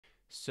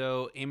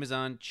So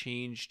Amazon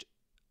changed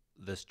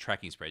this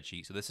tracking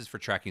spreadsheet. So this is for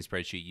tracking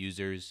spreadsheet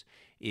users.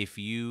 If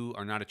you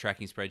are not a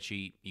tracking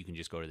spreadsheet, you can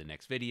just go to the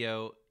next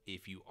video.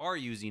 If you are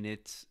using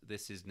it,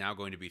 this is now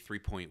going to be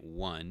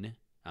 3.1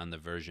 on the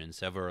version.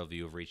 Several of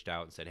you have reached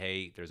out and said,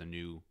 hey, there's a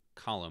new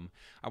column.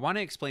 I want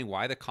to explain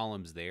why the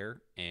column's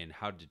there and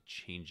how to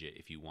change it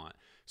if you want.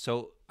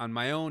 So on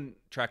my own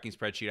tracking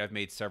spreadsheet, I've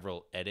made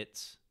several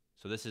edits.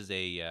 So this is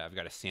I've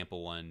got a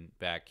sample one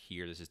back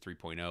here. This is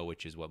 3.0,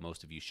 which is what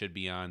most of you should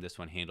be on. This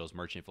one handles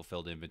merchant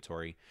fulfilled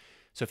inventory.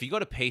 So if you go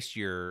to paste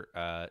your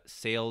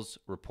sales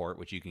report,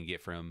 which you can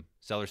get from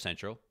Seller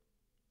Central,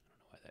 I don't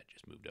know why that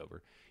just moved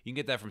over. You can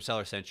get that from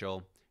Seller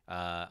Central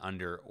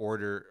under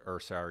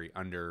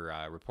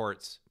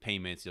reports,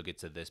 payments. You'll get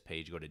to this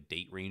page. Go to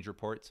date range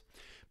reports.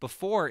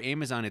 Before,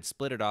 Amazon had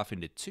split it off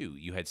into two.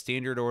 You had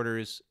standard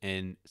orders,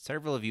 and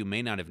several of you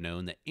may not have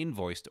known that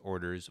invoiced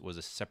orders was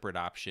a separate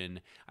option.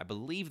 I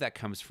believe that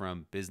comes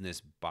from business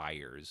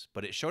buyers,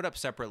 but it showed up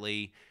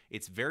separately.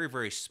 It's very,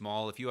 very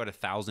small. If you had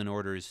 1,000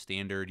 orders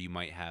standard, you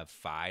might have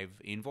 5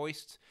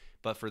 invoiced.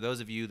 But for those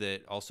of you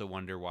that also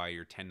wonder why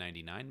your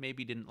 1099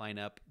 maybe didn't line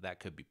up, that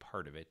could be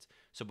part of it.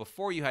 So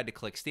before, you had to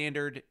click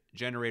standard,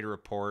 generate a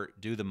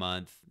report, do the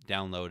month,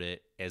 download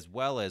it, as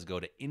well as go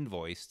to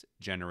invoiced,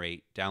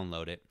 generate,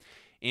 download it.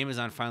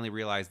 Amazon finally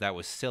realized that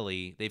was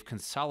silly. They've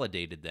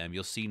consolidated them.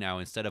 You'll see now,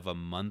 instead of a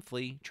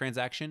monthly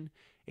transaction,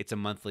 it's a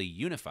monthly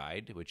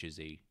unified, which is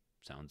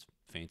sounds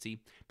fancy,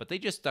 but they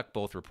just stuck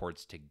both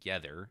reports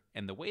together.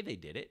 And the way they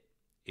did it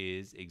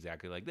is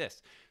exactly like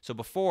this. So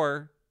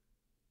before,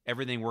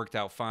 everything worked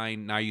out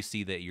fine. Now you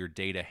see that your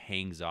data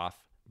hangs off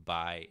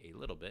by a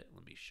little bit.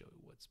 Let me show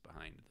you what's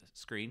behind the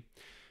screen.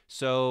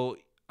 So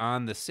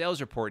on the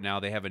sales report now,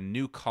 they have a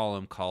new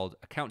column called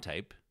account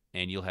type,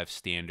 and you'll have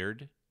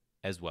standard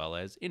as well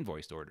as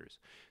invoiced orders.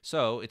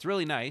 So it's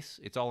really nice.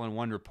 It's all in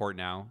one report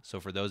now. So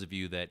for those of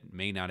you that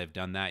may not have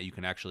done that, you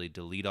can actually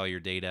delete all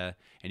your data,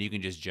 and you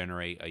can just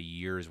generate a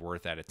year's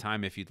worth at a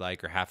time if you'd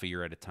like, or half a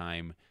year at a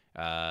time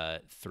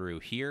through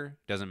here.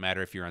 Doesn't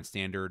matter if you're on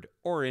standard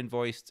or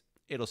invoiced.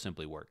 It'll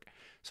simply work.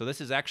 So this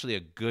is actually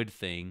a good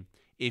thing.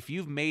 If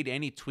you've made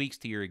any tweaks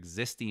to your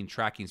existing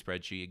tracking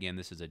spreadsheet, again,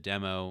 this is a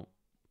demo.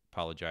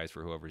 Apologize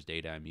for whoever's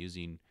data I'm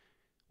using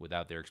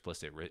without their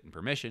explicit written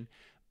permission.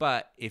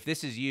 But if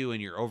this is you and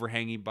you're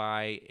overhanging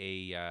by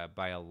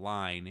a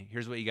line,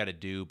 here's what you got to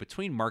do.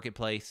 Between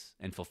marketplace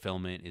and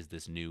fulfillment is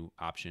this new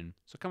option.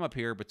 So come up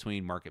here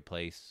between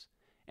marketplace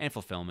and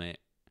fulfillment,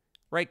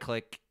 right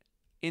click,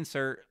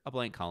 insert a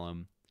blank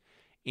column.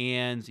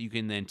 And you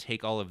can then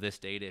take all of this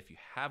data. If you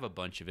have a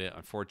bunch of it,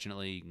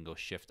 unfortunately, you can go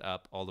shift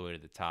up all the way to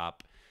the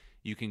top.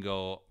 You can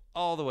go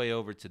all the way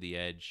over to the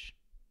edge,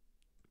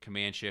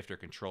 command shift or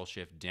control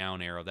shift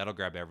down arrow. That'll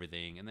grab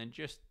everything. And then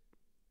just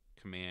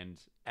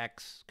command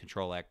X,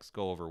 control X,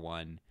 go over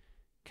one,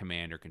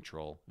 command or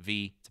control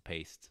V to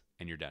paste,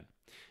 and you're done.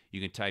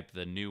 You can type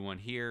the new one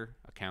here,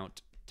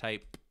 account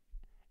type,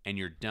 and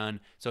you're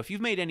done. So if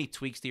you've made any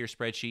tweaks to your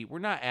spreadsheet, we're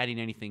not adding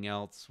anything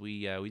else.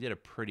 We did a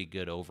pretty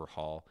good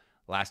overhaul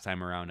last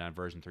time around on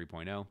version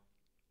 3.0.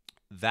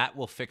 That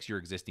will fix your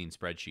existing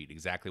spreadsheet,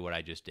 exactly what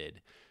I just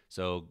did.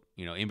 So,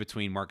 in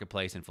between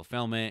marketplace and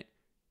fulfillment,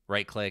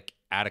 right click,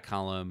 add a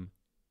column.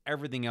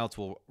 Everything else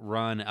will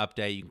run,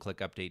 update. You can click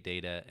update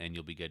data and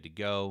you'll be good to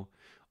go.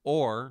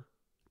 Or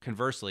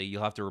conversely,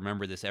 you'll have to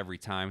remember this every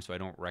time, so I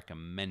don't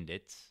recommend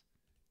it.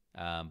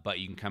 But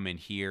you can come in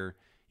here.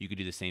 You could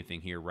do the same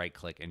thing here, right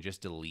click, and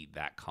just delete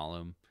that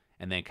column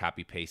and then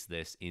copy paste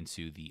this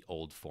into the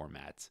old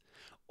format.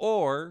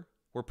 Or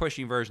we're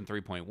pushing version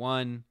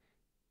 3.1.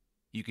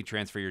 You can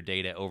transfer your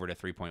data over to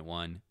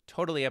 3.1.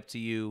 Totally up to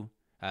you.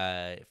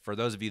 For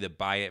those of you that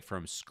buy it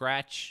from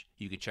scratch,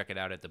 you can check it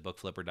out at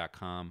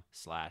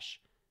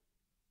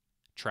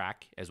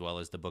thebookflipper.com/track, as well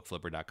as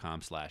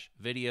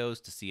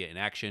thebookflipper.com/videos to see it in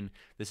action.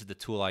 This is the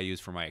tool I use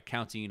for my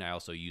accounting. I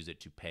also use it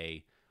to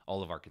pay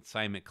all of our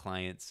consignment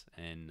clients,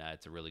 and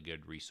it's a really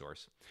good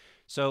resource.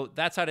 So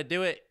that's how to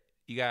do it.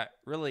 You got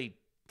really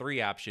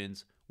 3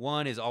 options.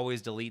 1 is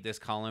always delete this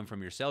column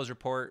from your sales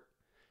report.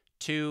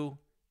 2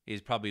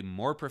 is probably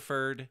more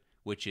preferred,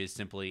 which is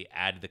simply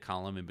add the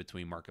column in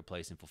between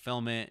marketplace and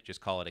fulfillment.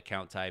 Just call it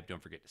account type.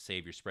 Don't forget to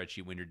save your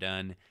spreadsheet when you're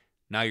done.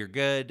 Now you're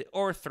good.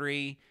 Or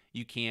 3,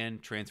 you can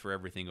transfer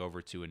everything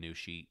over to a new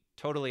sheet.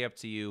 Totally up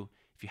to you.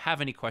 If you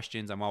have any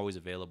questions, I'm always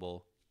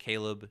available.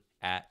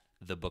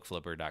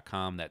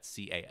 Caleb@thebookflipper.com. That's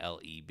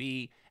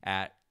CALEB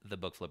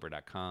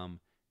 @thebookflipper.com.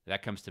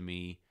 That comes to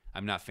me.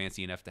 I'm not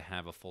fancy enough to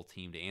have a full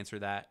team to answer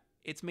that.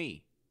 It's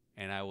me.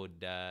 And I'll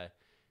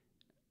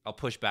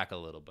push back a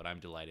little, but I'm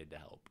delighted to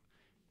help.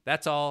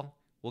 That's all.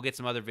 We'll get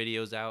some other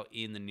videos out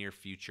in the near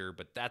future,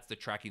 but that's the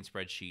tracking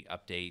spreadsheet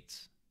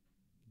update.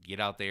 Get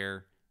out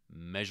there,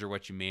 measure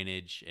what you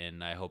manage,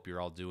 and I hope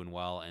you're all doing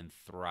well and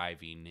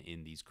thriving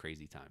in these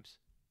crazy times.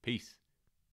 Peace.